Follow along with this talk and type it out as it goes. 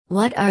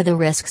What are the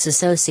risks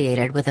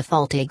associated with a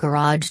faulty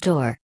garage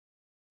door?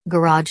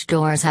 Garage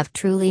doors have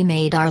truly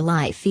made our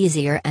life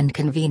easier and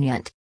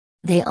convenient.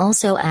 They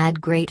also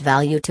add great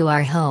value to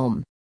our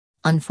home.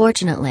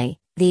 Unfortunately,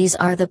 these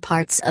are the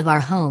parts of our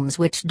homes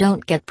which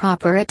don't get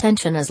proper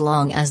attention as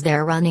long as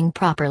they're running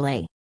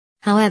properly.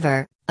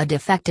 However, a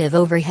defective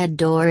overhead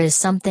door is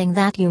something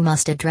that you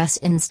must address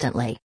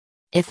instantly.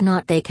 If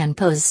not, they can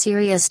pose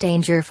serious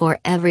danger for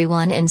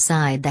everyone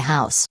inside the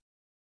house.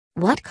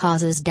 What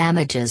causes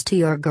damages to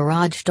your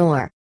garage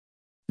door?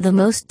 The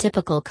most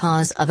typical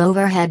cause of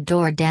overhead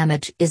door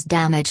damage is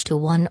damage to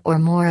one or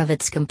more of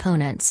its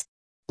components.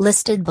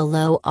 Listed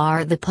below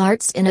are the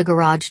parts in a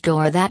garage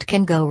door that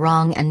can go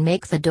wrong and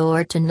make the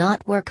door to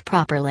not work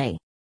properly.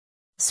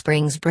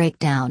 Springs break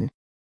down.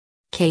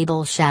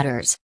 Cable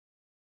shatters.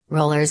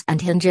 Rollers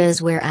and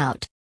hinges wear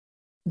out.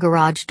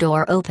 Garage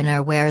door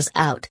opener wears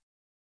out.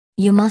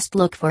 You must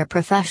look for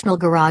professional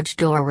garage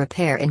door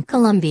repair in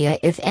Colombia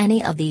if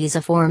any of these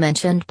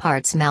aforementioned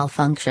parts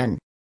malfunction.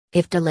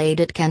 If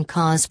delayed, it can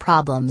cause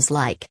problems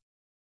like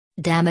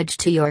damage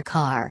to your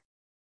car.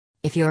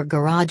 If your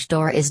garage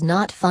door is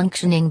not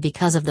functioning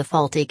because of the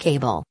faulty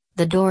cable,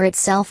 the door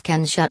itself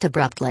can shut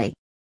abruptly.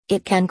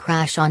 It can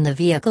crash on the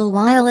vehicle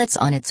while it's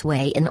on its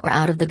way in or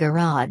out of the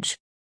garage.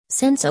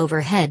 Since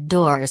overhead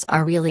doors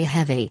are really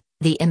heavy,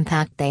 the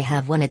impact they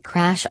have when it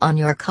crash on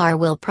your car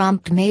will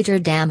prompt major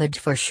damage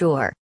for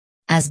sure.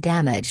 As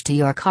damage to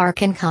your car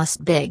can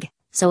cost big,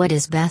 so it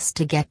is best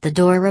to get the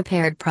door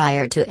repaired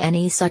prior to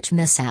any such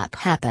mishap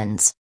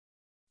happens.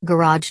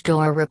 Garage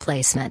door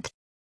replacement.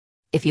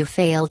 If you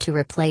fail to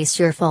replace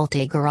your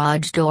faulty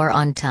garage door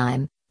on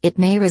time, it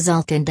may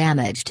result in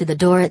damage to the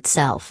door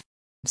itself.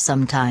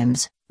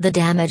 Sometimes, the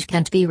damage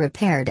can't be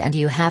repaired and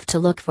you have to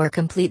look for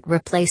complete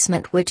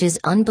replacement, which is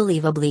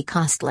unbelievably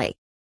costly.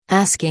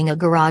 Asking a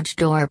garage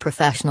door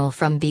professional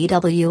from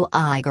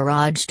BWI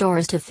Garage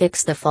Doors to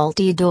fix the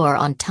faulty door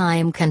on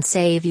time can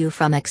save you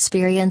from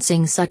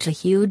experiencing such a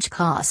huge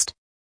cost.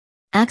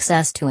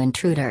 Access to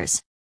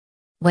intruders.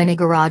 When a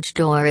garage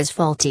door is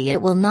faulty,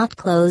 it will not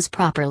close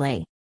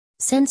properly.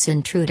 Since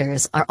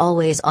intruders are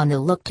always on the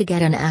look to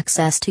get an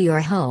access to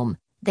your home,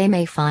 they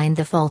may find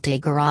the faulty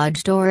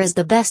garage door is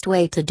the best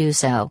way to do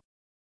so.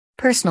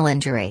 Personal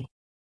injury.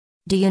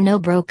 Do you know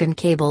broken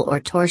cable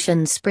or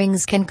torsion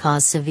springs can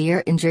cause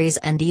severe injuries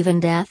and even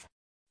death?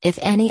 If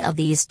any of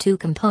these two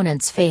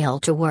components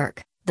fail to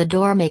work, the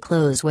door may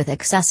close with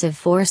excessive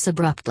force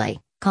abruptly,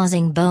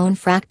 causing bone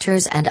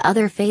fractures and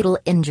other fatal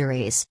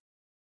injuries.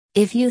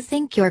 If you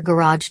think your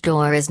garage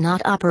door is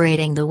not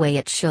operating the way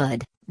it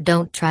should,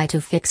 don't try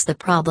to fix the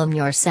problem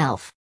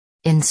yourself.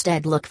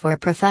 Instead, look for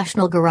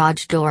professional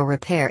garage door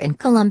repair in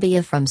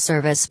Colombia from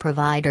service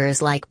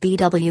providers like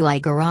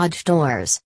BWI Garage Doors.